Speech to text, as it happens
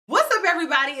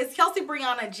everybody, it's Kelsee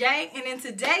Briana J, and in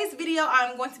today's video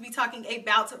I'm going to be talking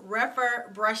about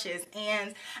Rephr Brushes.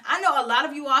 And I know a lot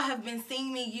of you all have been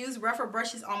seeing me use Rephr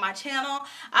Brushes on my channel.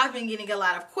 I've been getting a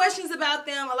lot of questions about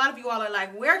them. A lot of you all are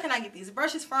like, where can I get these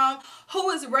brushes from?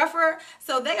 Who is Rephr?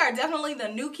 So they are definitely the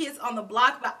new kids on the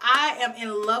block, but I am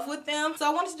in love with them. So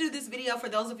I wanted to do this video for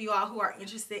those of you all who are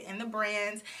interested in the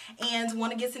brands and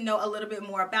want to get to know a little bit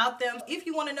more about them. If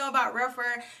you want to know about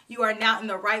Rephr, you are now in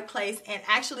the right place. And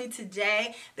actually today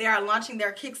they are launching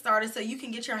their Kickstarter, so you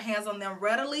can get your hands on them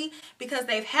readily because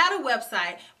they've had a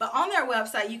website, but on their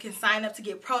website you can sign up to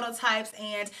get prototypes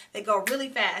and they go really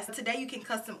fast. Today you can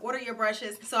custom order your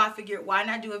brushes, so I figured why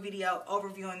not do a video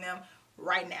overviewing them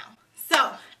right now.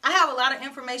 So I have a lot of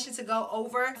information to go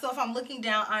over, so if I'm looking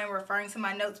down I am referring to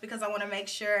my notes because I want to make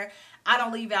sure I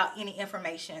don't leave out any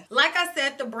information. Like I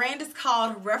said, the brand is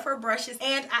called Rephr Brushes,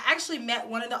 and I actually met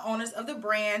one of the owners of the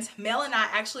brand. Mel and I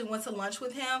actually went to lunch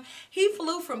with him. He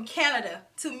flew from Canada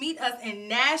to meet us in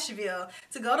Nashville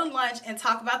to go to lunch and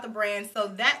talk about the brand. So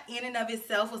that in and of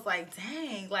itself was like,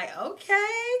 dang, like,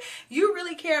 okay, you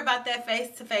really care about that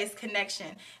face-to-face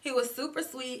connection. He was super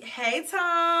sweet. Hey,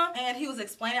 Tom. And he was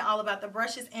explaining all about the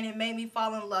brushes, and it made me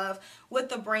fall in love with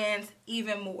the brands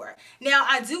even more. Now,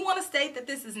 I do want to state that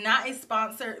this is not a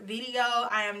sponsored video.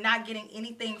 I am not getting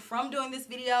anything from doing this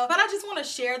video, but I just want to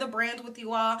share the brand with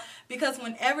you all because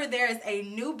whenever there is a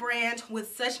new brand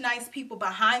with such nice people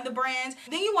behind the brand,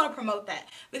 then you want to promote that,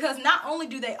 because not only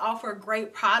do they offer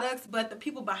great products, but the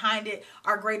people behind it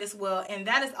are great as well, and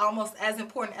that is almost as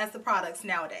important as the products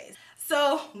nowadays.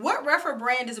 So what Rephr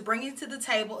brand is bringing to the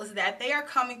table is that they are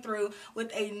coming through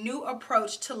with a new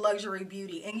approach to luxury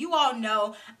beauty. And you all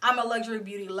know I'm a luxury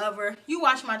beauty lover. You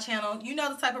watch my channel, you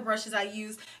know the type of brushes I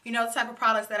use, you know the type of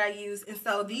products that I use. And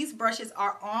so these brushes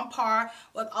are on par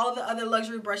with all of the other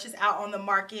luxury brushes out on the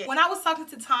market. When I was talking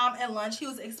to Tom at lunch, he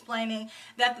was explaining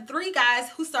that the three guys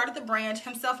who started the brand,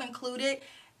 himself included,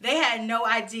 they had no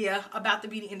idea about the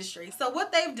beauty industry. So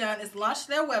what they've done is launched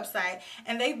their website,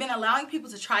 and they've been allowing people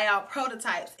to try out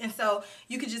prototypes. And so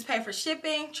you could just pay for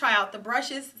shipping, try out the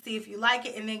brushes, see if you like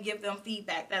it, and then give them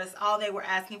feedback. That is all they were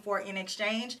asking for in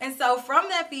exchange. And so from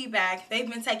that feedback, they've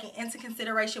been taking into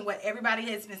consideration what everybody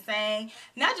has been saying,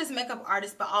 not just makeup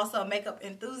artists, but also makeup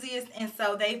enthusiasts. And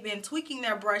so they've been tweaking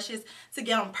their brushes to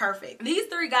get them perfect. These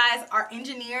three guys are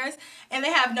engineers, and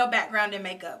they have no background in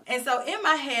makeup. And so in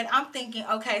my head, I'm thinking,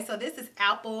 okay, so this is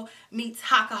Apple meets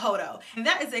Hakahodo. And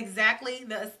that is exactly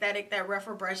the aesthetic that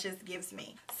Rephr Brushes gives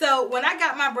me. So when I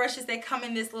got my brushes, they come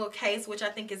in this little case, which I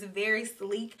think is very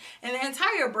sleek. And the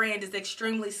entire brand is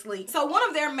extremely sleek. So one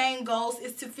of their main goals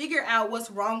is to figure out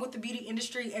what's wrong with the beauty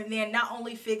industry and then not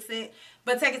only fix it,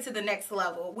 but take it to the next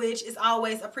level, which is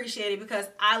always appreciated because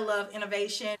I love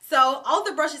innovation. So all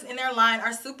the brushes in their line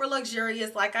are super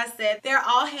luxurious. Like I said, they're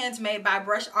all handmade by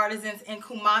brush artisans in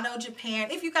Kumano,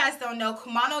 Japan. If you guys don't know,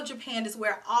 Kumano, Japan is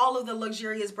where all of the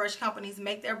luxurious brush companies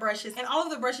make their brushes, and all of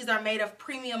the brushes are made of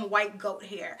premium white goat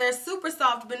hair. They're super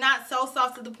soft, but not so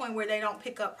soft to the point where they don't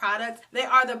pick up products. They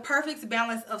are the perfect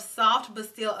balance of soft but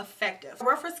still effective.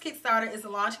 Rephr's Kickstarter is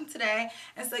launching today,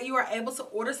 and so you are able to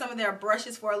order some of their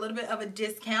brushes for a little bit of a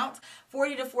discount,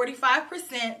 40 to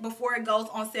 45%, before it goes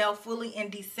on sale fully in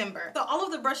December. So all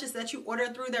of the brushes that you order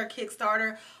through their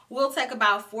Kickstarter will take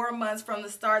about 4 months from the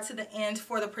start to the end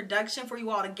for the production for you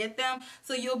all to get them.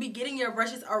 So you'll be getting your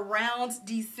brushes around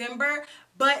December.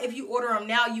 But if you order them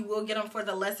now, you will get them for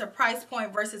the lesser price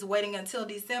point versus waiting until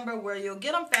December, where you'll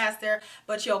get them faster,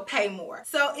 but you'll pay more.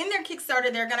 So in their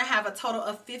Kickstarter, they're going to have a total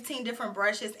of 15 different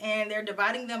brushes, and they're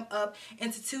dividing them up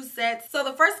into 2 sets. So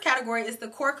the first category is the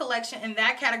core collection, and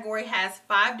that category has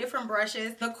 5 different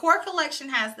brushes. The core collection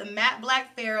has the matte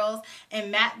black ferrules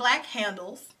and matte black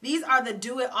handles. These are the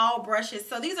do-it-all brushes,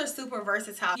 so these are super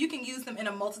versatile. You can use them in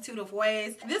a multitude of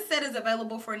ways. This set is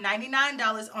available for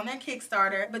 $99 on their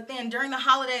Kickstarter, but then during the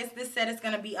holidays, this set is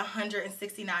going to be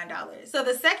 $169. So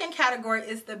the second category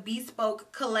is the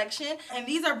bespoke collection, and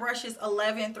these are brushes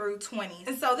 11 through 20.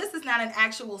 And so this is not an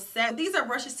actual set. These are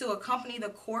brushes to accompany the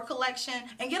core collection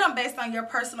and get them based on your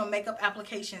personal makeup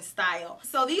application style.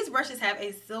 So these brushes have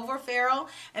a silver ferrule,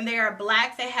 and they are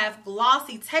black. They have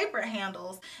glossy tapered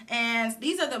handles, and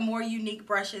these are the more unique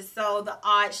brushes, so the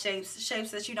odd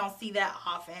shapes that you don't see that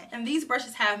often. And these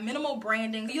brushes have minimal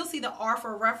branding. You'll see the R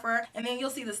for Rephr, and then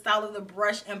you'll see the style of the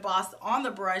brush embossed on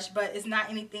the brush, but it's not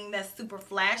anything that's super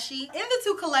flashy. In the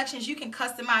 2 collections, you can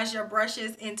customize your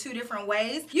brushes in 2 different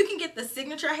ways. You can get the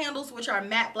signature handles, which are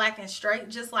matte black and straight,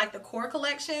 just like the core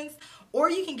collections, or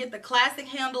you can get the classic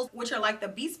handles, which are like the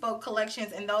bespoke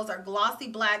collections, and those are glossy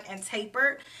black and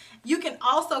tapered. You can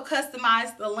also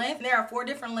customize the length. There are 4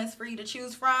 different lengths for you to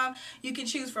choose from. You can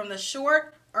choose from the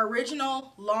short,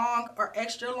 original, long, or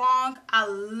extra long. I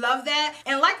love that.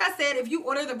 And like I said, if you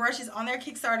order the brushes on their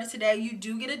Kickstarter today, you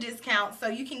do get a discount, so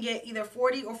you can get either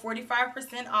 40 or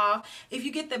 45% off. If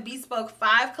you get the Bespoke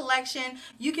 5 collection,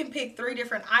 you can pick 3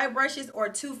 different eye brushes or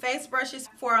 2 face brushes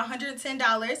for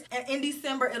 $110, and in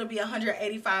December it'll be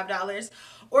 $185.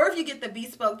 Or if you get the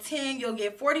Bespoke 10, you'll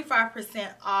get 45%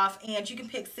 off, and you can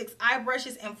pick 6 eye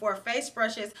brushes and 4 face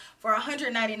brushes for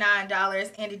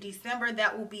 $199, and in December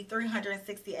that will be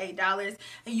 $368.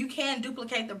 And you can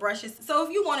duplicate the brushes, so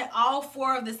if you wanted all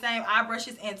 4 of the same eye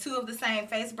brushes and 2 of the same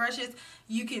face brushes,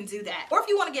 you can do that. Or if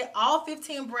you want to get all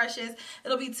 15 brushes,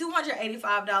 it'll be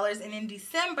 $285, and in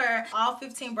December all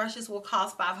 15 brushes will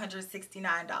cost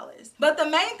 $569. But the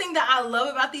main thing that I love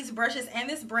about these brushes and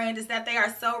this brand is that they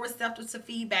are so receptive to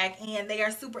feedback, and they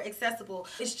are super accessible.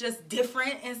 It's just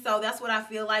different, and so that's what I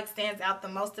feel like stands out the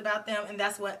most about them, and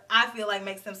that's what I feel like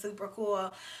makes them super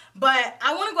cool. But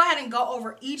I want to go ahead and go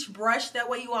over each brush, that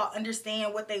way you all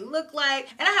understand what they look like,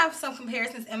 and I have some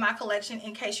comparisons in my collection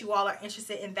in case you all are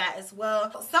interested in that as well.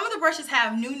 Some of the brushes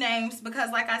have new names because,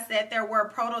 like I said, there were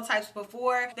prototypes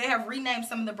before. They have renamed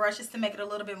some of the brushes to make it a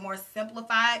little bit more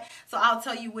simplified, so I'll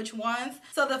tell you which ones.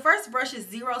 So the first brush is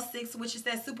 06, which is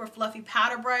that super fluffy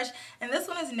powder brush, and this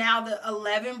one is now the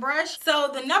 11 brush.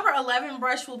 So the number 11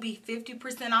 brush will be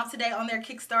 50% off today on their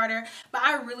Kickstarter, but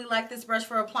I really like this brush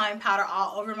for applying powder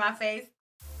all over my face.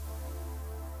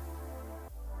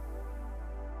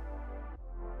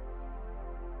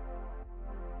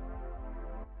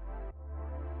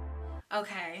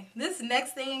 Okay, this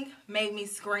next thing made me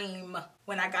scream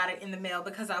when I got it in the mail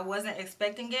because I wasn't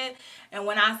expecting it, and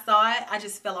when I saw it, I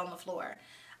just fell on the floor.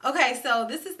 Okay, so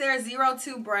this is their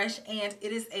 02 brush, and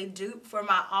it is a dupe for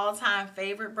my all-time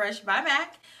favorite brush by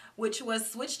MAC, which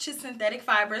was switched to synthetic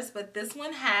fibers, but this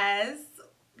one has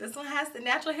the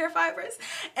natural hair fibers,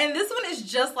 and this one is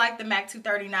just like the MAC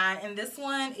 239, and this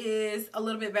one is a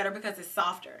little bit better because it's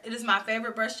softer. It is my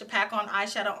favorite brush to pack on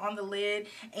eyeshadow on the lid,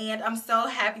 and I'm so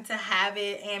happy to have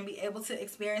it and be able to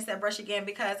experience that brush again,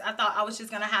 because I thought I was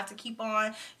just gonna have to keep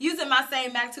on using my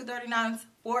same MAC 239s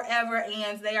forever,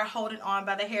 and they are holding on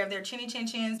by the hair of their chinny chin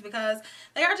chins because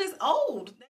they are just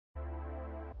old.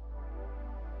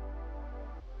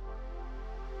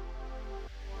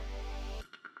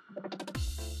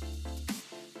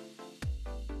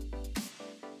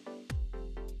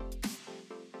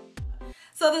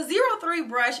 So the 03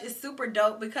 brush is super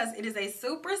dope because it is a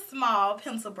super small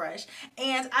pencil brush.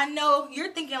 And I know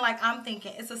you're thinking like I'm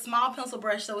thinking, it's a small pencil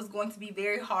brush, so it's going to be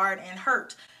very hard and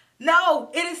hurt. No,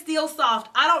 it is still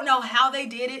soft. I don't know how they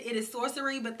did it. It is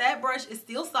sorcery, but that brush is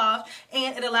still soft,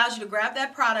 and it allows you to grab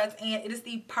that product, and it is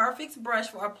the perfect brush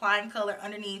for applying color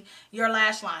underneath your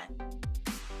lash line.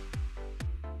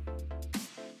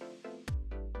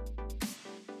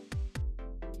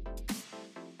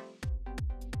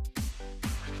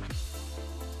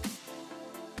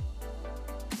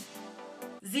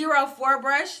 .04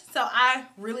 brush, so I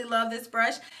really love this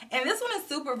brush, and this one is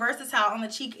super versatile on the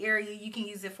cheek area. You can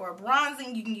use it for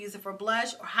bronzing, you can use it for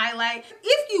blush or highlight.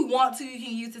 If you want to, you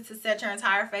can use it to set your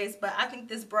entire face, but I think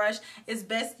this brush is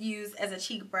best used as a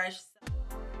cheek brush.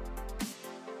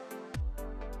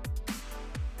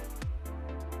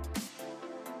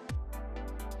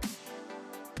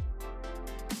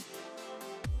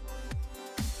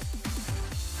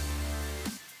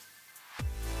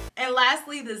 And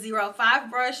lastly, the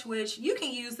 05 brush, which you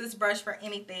can use this brush for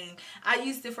anything. I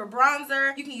used it for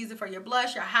bronzer. You can use it for your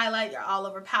blush, your highlight, your all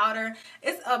over powder.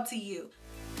 It's up to you.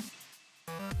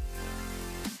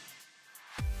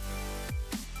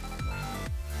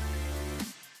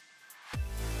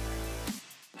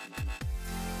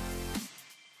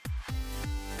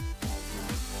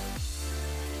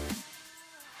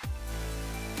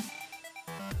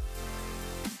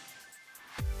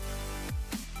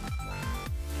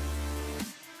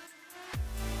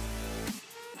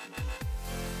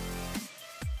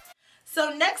 So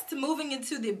next, moving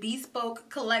into the Bespoke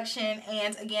collection,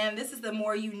 and again, this is the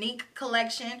more unique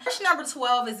collection. Brush number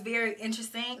 12 is very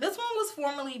interesting. This one was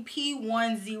formerly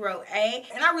P10A,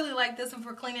 and I really like this one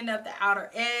for cleaning up the outer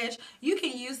edge. You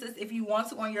can use this if you want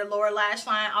to on your lower lash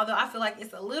line, although I feel like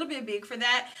it's a little bit big for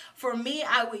that. For me,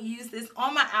 I would use this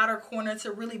on my outer corner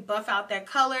to really buff out that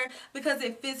color because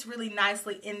it fits really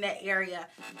nicely in that area.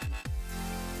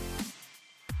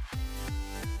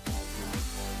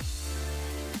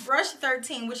 Brush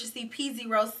 13, which is the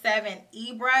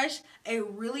P07E brush, a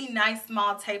really nice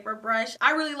small taper brush.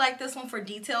 I really like this one for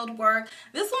detailed work.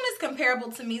 This one is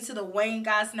comparable to me to the Wayne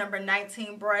Goss number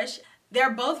 19 brush.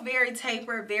 They're both very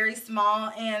tapered, very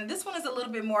small, and this one is a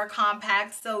little bit more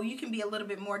compact, so you can be a little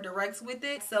bit more direct with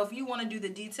it. So if you want to do the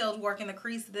detailed work in the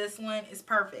crease, this one is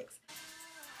perfect.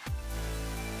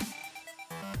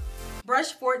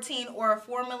 Brush 14, or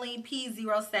formerly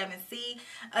P07C.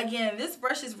 Again, this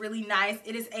brush is really nice.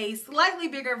 It is a slightly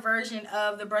bigger version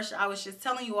of the brush I was just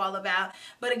telling you all about.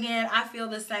 But again, I feel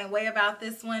the same way about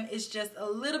this one. It's just a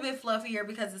little bit fluffier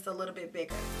because it's a little bit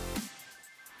bigger.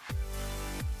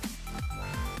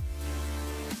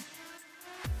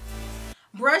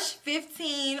 Brush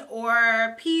 15,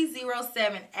 or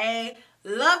P07A.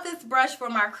 Love this brush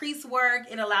for my crease work.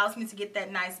 It allows me to get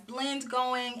that nice blend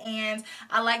going, and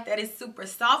I like that it's super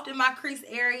soft in my crease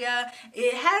area.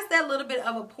 It has that little bit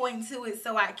of a point to it,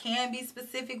 so I can be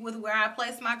specific with where I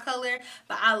place my color,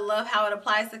 but I love how it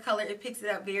applies the color. It picks it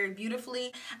up very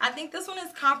beautifully. I think this one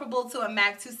is comparable to a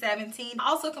MAC 217. I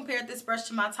also compared this brush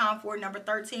to my Tom Ford number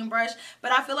 13 brush,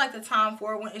 but I feel like the Tom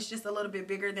Ford one is just a little bit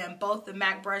bigger than both the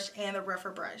MAC brush and the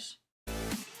Rephr brush.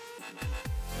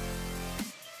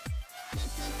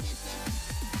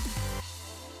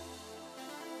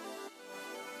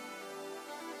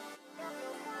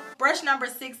 Brush number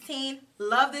 16,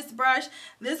 love this brush.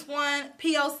 This one,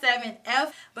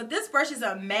 P07F, but this brush is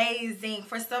amazing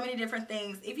for so many different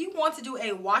things. If you want to do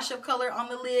a wash of color on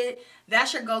the lid,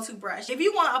 that's your go-to brush. If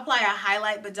you want to apply a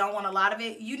highlight but don't want a lot of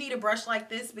it, you need a brush like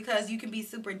this because you can be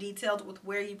super detailed with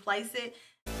where you place it.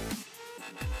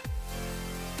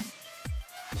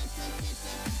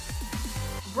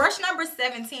 Brush number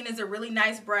 17 is a really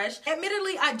nice brush.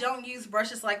 Admittedly, I don't use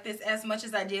brushes like this as much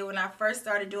as I did when I first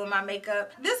started doing my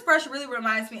makeup. This brush really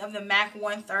reminds me of the MAC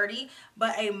 130,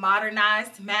 but a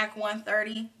modernized MAC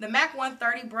 130. The MAC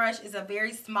 130 brush is a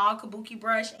very small kabuki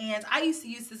brush, and I used to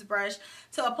use this brush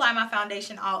to apply my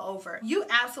foundation all over. You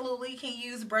absolutely can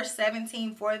use brush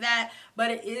 17 for that, but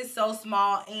it is so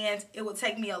small and it would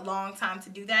take me a long time to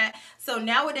do that. So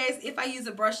nowadays, if I use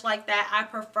a brush like that, I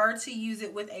prefer to use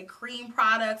it with a cream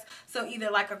product. So either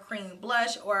like a cream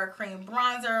blush or a cream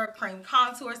bronzer, cream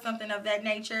contour, something of that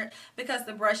nature, because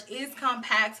the brush is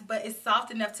compact but it's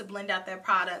soft enough to blend out that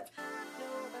product.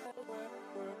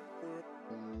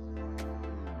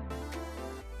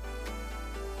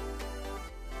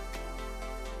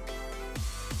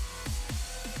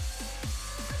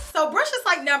 So brushes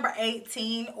like number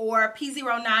 18 or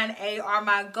P09A are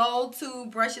my go-to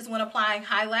brushes when applying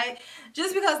highlight,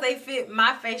 just because they fit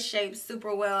my face shape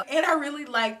super well, and I really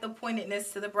like the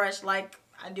pointedness to the brush like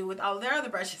I do with all of their other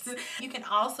brushes. You can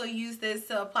also use this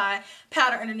to apply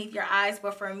powder underneath your eyes,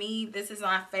 but for me, this is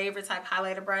my favorite type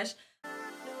highlighter brush.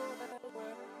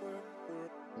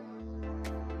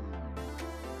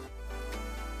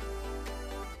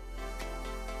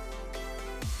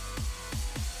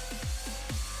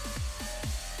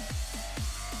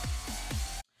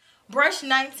 Brush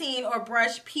 19 or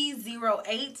brush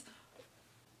P08.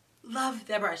 Love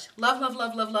that brush. Love, love,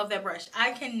 love, love, love that brush.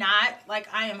 I cannot, like,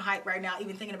 I am hyped right now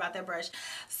even thinking about that brush.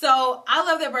 So I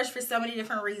love that brush for so many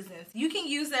different reasons. You can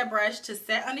use that brush to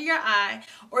set under your eye,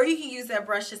 or you can use that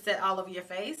brush to set all over your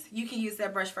face. You can use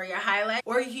that brush for your highlight,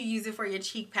 or you can use it for your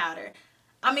cheek powder.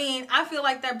 I mean, I feel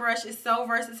like that brush is so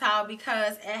versatile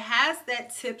because it has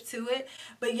that tip to it,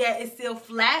 but yet it's still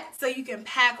flat, so you can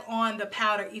pack on the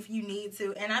powder if you need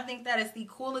to. And I think that is the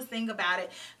coolest thing about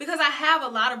it, because I have a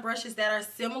lot of brushes that are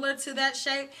similar to that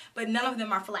shape, but none of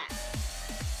them are flat.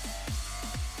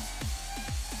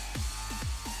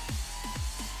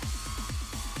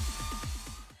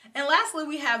 And lastly,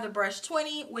 we have the brush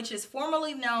 20, which is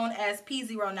formerly known as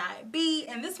P09B,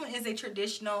 and this one is a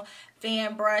traditional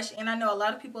fan brush, and I know a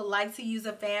lot of people like to use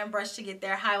a fan brush to get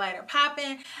their highlighter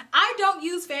popping. I don't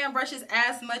use fan brushes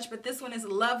as much, but this one is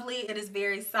lovely. It is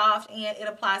very soft and it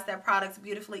applies that product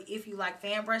beautifully if you like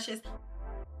fan brushes.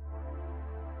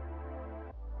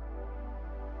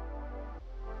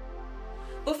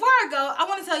 Before I go, I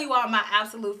want to tell you all my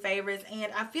absolute favorites,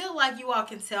 and I feel like you all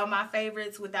can tell my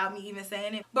favorites without me even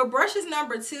saying it. But brushes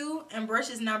number 2 and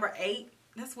brushes number 8,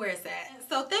 that's where it's at.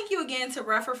 So thank you again to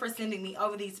Rephr for sending me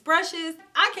over these brushes.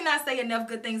 I cannot say enough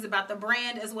good things about the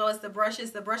brand as well as the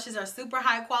brushes. The brushes are super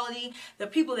high quality. The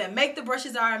people that make the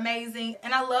brushes are amazing.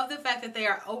 And I love the fact that they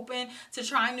are open to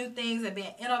trying new things and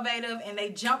being innovative, and they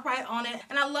jump right on it.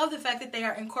 And I love the fact that they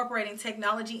are incorporating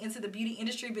technology into the beauty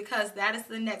industry, because that is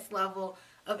the next level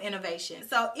of innovation.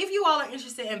 So if you all are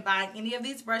interested in buying any of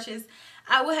these brushes,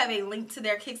 I will have a link to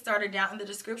their Kickstarter down in the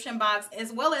description box,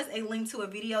 as well as a link to a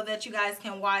video that you guys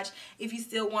can watch if you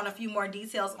still want a few more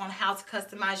details on how to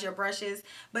customize your brushes.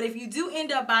 But if you do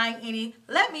end up buying any,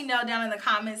 let me know down in the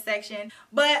comment section.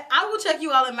 But I will check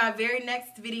you all in my very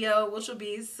next video, which will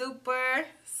be super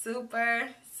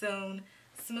soon.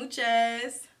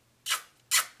 Smooches.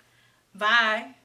 Bye.